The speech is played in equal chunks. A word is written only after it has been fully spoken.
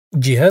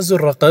جهاز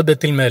الرقابة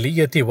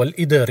المالية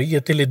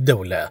والإدارية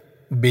للدولة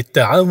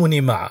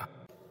بالتعاون مع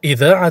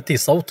إذاعة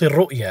صوت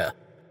الرؤيا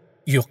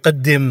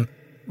يقدم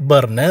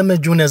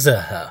برنامج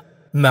نزاهة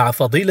مع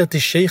فضيلة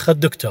الشيخ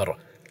الدكتور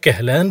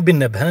كهلان بن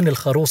نبهان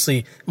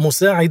الخروصي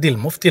مساعد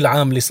المفتي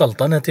العام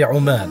لسلطنة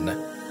عمان.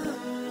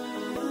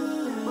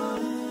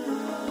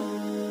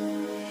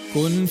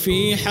 كن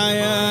في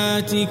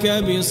حياتك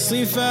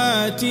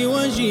بالصفات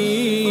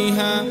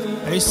وجيها،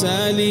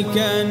 عسالك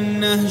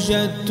النهج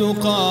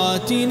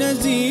التقات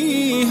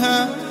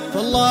نزيها،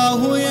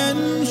 فالله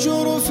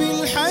ينشر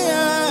في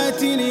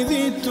الحياة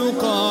لذي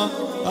التقى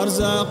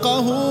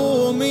أرزاقه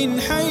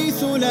من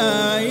حيث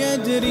لا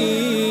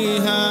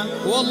يدريها،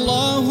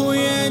 والله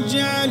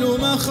يجعل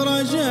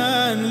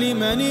مخرجا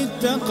لمن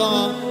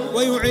اتقى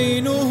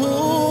ويعينه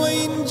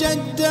إن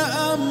جد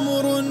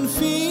أمر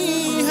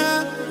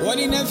فيها،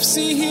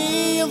 ولنفسه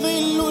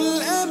ظل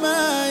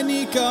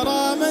الأمان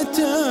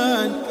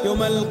كرامتان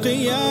يوم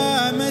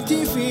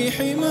القيامة في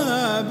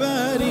حمى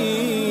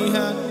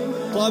باريها،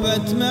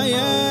 طبت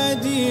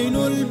ميادين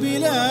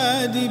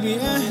البلاد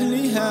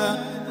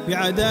بأهلها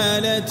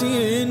بعدالة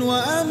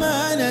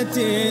وأمانة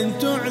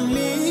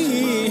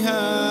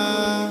تعليها.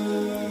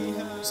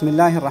 بسم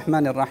الله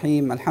الرحمن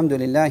الرحيم، الحمد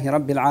لله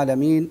رب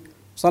العالمين،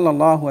 صلى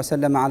الله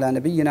وسلم على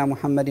نبينا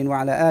محمد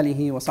وعلى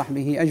آله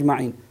وصحبه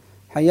أجمعين.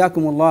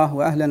 حياكم الله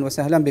وأهلا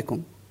وسهلا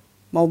بكم.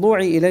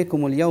 موضوعي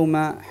إليكم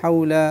اليوم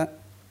حول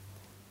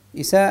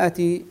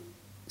إساءة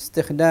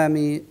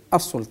استخدام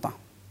السلطة،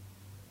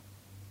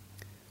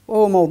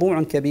 وهو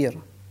موضوع كبير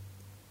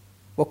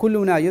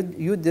وكلنا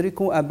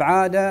يدرك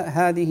أبعاد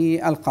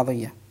هذه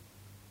القضية.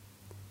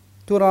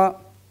 ترى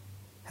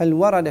هل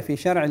ورد في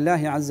شرع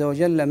الله عز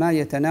وجل ما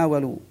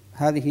يتناول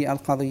هذه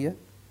القضية؟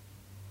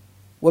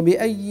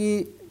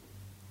 وبأي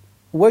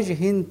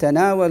وجه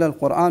تناول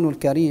القرآن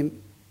الكريم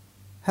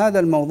هذا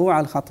الموضوع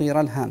الخطير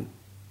الهام؟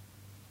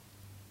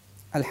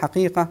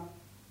 الحقيقة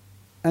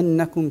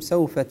أنكم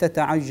سوف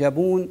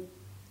تتعجبون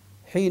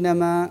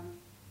حينما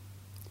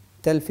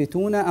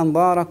تلفتون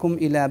أنظاركم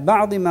إلى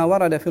بعض ما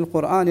ورد في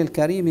القرآن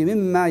الكريم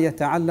مما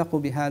يتعلق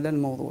بهذا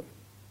الموضوع،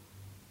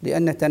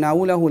 لأن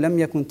تناوله لم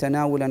يكن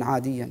تناولا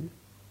عاديا،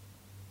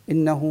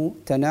 إنه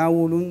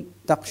تناول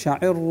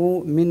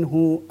تقشعر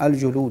منه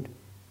الجلود.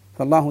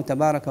 فالله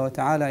تبارك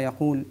وتعالى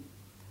يقول: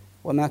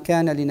 وما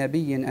كان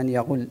لنبي أن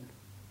يغل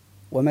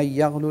ومن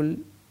يغلل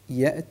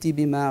يأتي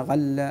بما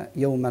غل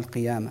يوم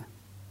القيامة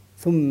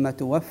ثم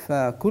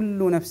توفى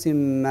كل نفس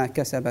ما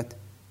كسبت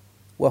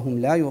وهم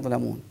لا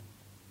يظلمون.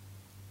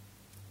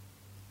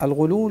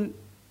 الغلول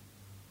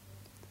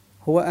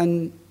هو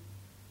أن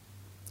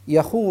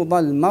يخوض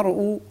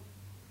المرء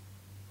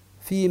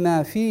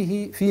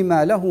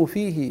فيما له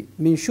فيه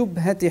من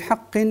شبهة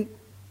حق،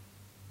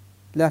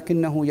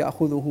 لكنه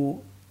يأخذه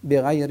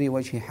بغير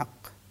وجه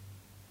حق،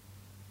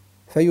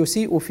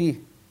 فيسيء فيه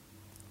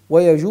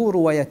ويجور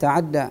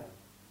ويتعدى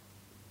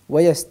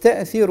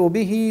ويستأثر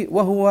به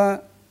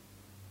وهو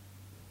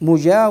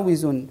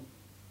مجاوز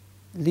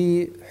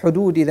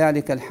لحدود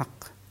ذلك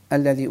الحق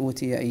الذي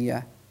أوتي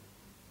إياه.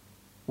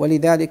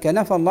 ولذلك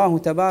نفى الله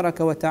تبارك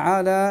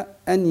وتعالى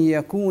أن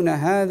يكون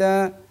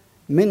هذا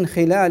من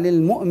خلال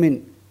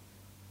المؤمن،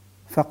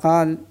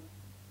 فقال: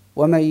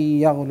 ومن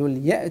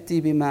يغلل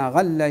يأتي بما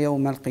غل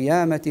يوم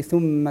القيامة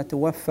ثم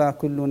توفى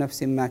كل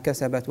نفس ما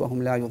كسبت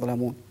وهم لا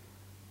يظلمون.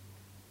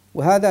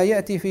 وهذا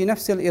يأتي في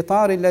نفس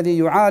الإطار الذي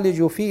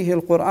يعالج فيه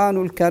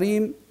القرآن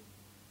الكريم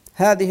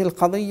هذه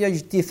القضية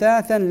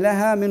اجتثاثا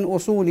لها من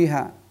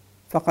أصولها،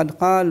 فقد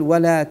قال: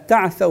 ولا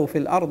تعثوا في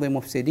الأرض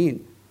مفسدين،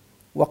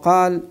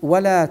 وقال: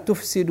 ولا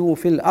تفسدوا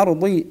في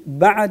الأرض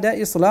بعد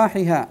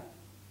إصلاحها.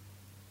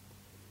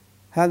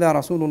 هذا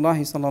رسول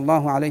الله صلى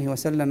الله عليه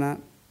وسلم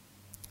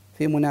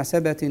في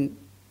مناسبة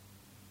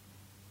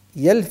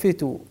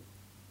يلفت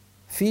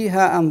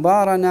فيها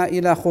أنظارنا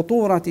إلى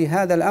خطورة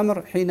هذا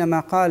الأمر حينما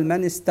قال: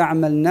 من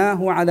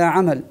استعملناه على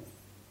عمل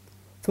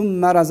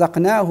ثم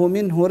رزقناه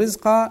منه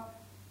رزقا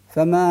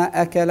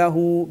فما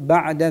أكله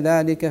بعد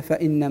ذلك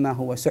فإنما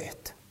هو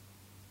سحت،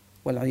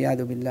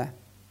 والعياذ بالله.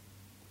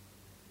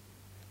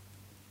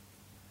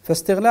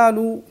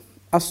 فاستغلال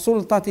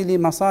السلطة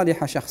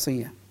لمصالح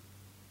شخصية،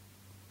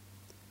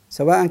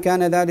 سواء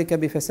كان ذلك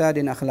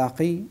بفساد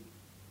أخلاقي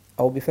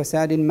أو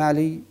بفساد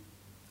مالي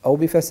أو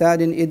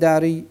بفساد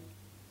إداري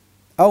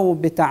أو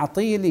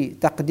بتعطيل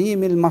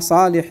تقديم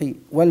المصالح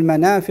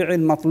والمنافع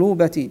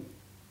المطلوبة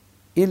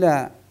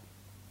إلى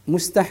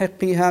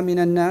مستحقيها من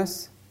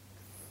الناس،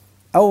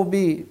 أو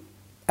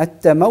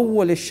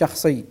بالتمول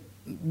الشخصي،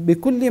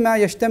 بكل ما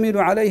يشتمل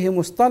عليه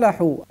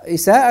مصطلح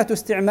إساءة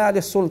استعمال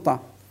السلطة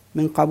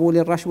من قبول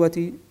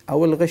الرشوة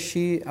أو الغش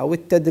أو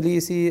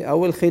التدليس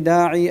أو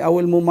الخداع أو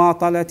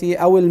المماطلة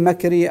أو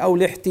المكر أو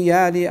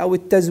الاحتيال أو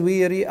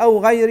التزوير أو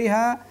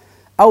غيرها،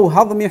 أو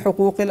هضم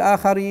حقوق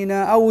الآخرين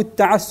أو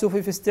التعسف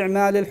في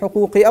استعمال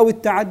الحقوق أو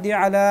التعدي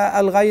على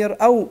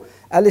الغير أو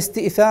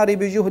الاستئثار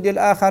بجهد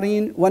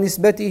الآخرين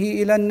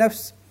ونسبته إلى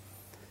النفس،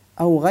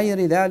 أو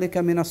غير ذلك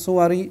من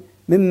الصور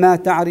مما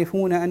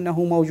تعرفون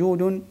أنه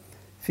موجود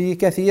في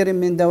كثير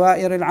من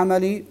دوائر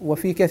العمل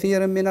وفي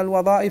كثير من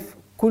الوظائف.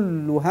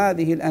 كل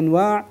هذه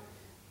الأنواع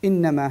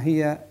إنما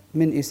هي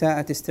من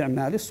إساءة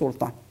استعمال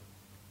السلطة.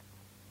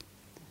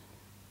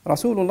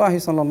 رسول الله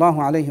صلى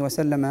الله عليه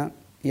وسلم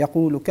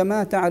يقول: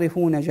 كما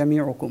تعرفون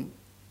جميعكم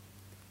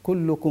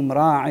كلكم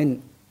راع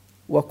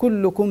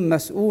وكلكم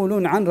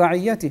مسؤول عن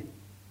رعيته.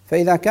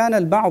 فإذا كان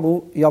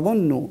البعض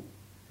يظن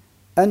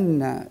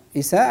أن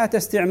إساءة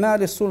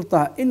استعمال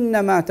السلطة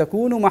إنما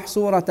تكون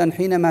محصورة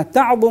حينما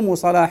تعظم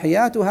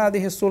صلاحيات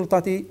هذه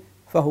السلطة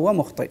فهو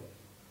مخطئ،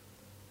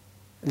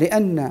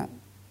 لأن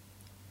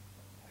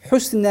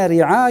حسن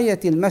رعاية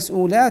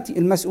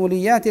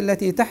المسؤوليات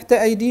التي تحت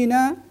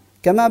أيدينا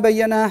كما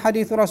بينها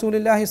حديث رسول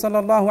الله صلى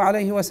الله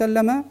عليه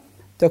وسلم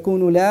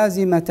تكون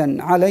لازمة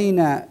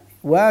علينا،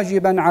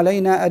 واجبا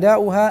علينا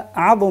أداؤها،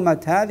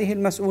 عظمت هذه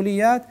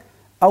المسؤوليات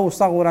أو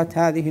صغرت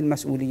هذه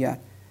المسؤوليات،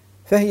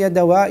 فهي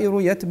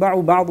دوائر يتبع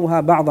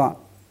بعضها بعضا.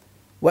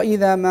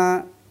 وإذا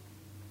ما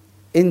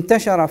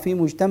انتشر في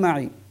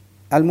مجتمع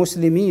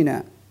المسلمين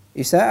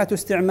إساءة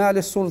استعمال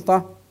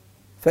السلطة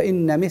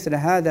فإن مثل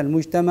هذا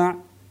المجتمع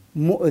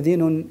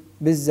مؤذن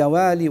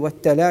بالزوال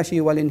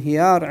والتلاشي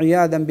والانهيار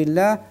عياذا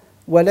بالله،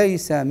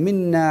 وليس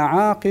منا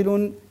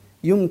عاقل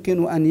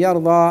يمكن أن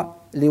يرضى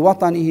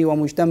لوطنه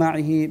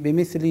ومجتمعه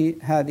بمثل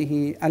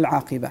هذه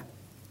العاقبة.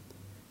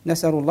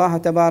 نسأل الله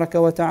تبارك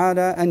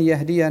وتعالى أن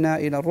يهدينا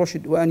إلى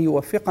الرشد وأن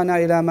يوفقنا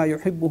إلى ما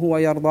يحبه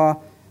ويرضاه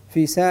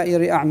في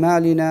سائر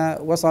أعمالنا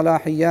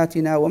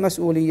وصلاحياتنا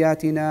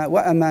ومسؤولياتنا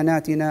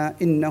وأماناتنا،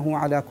 إنه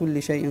على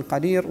كل شيء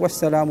قدير.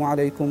 والسلام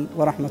عليكم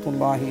ورحمة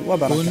الله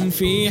وبركاته. كن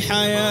في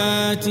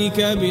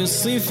حياتك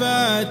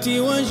بالصفات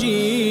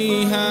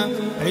وجيها،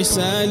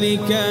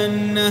 عسالك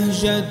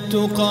النهج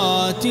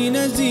التقات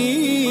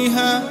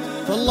نزيها،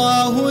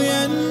 فالله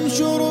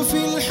ينشر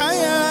في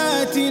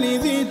الحياة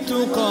لذي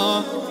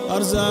التقى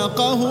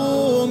أرزاقه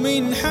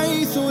من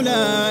حيث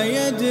لا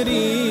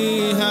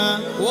يدريها،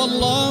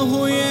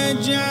 والله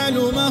يجعل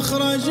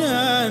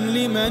مخرجا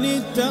لمن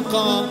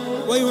اتقى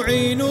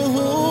ويعينه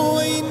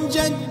إن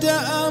جد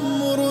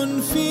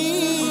أمر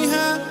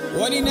فيها،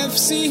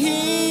 ولنفسه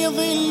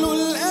ظل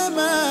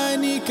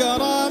الأمان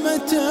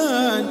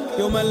كرامتان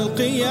يوم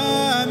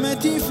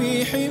القيامة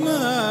في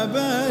حمى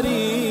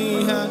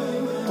باريها،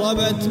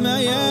 طبت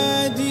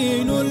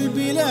ميادين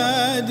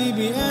البلاد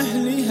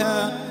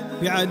بأهلها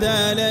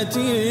بعدالة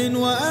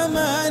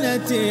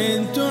وأمانة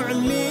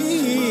تعلي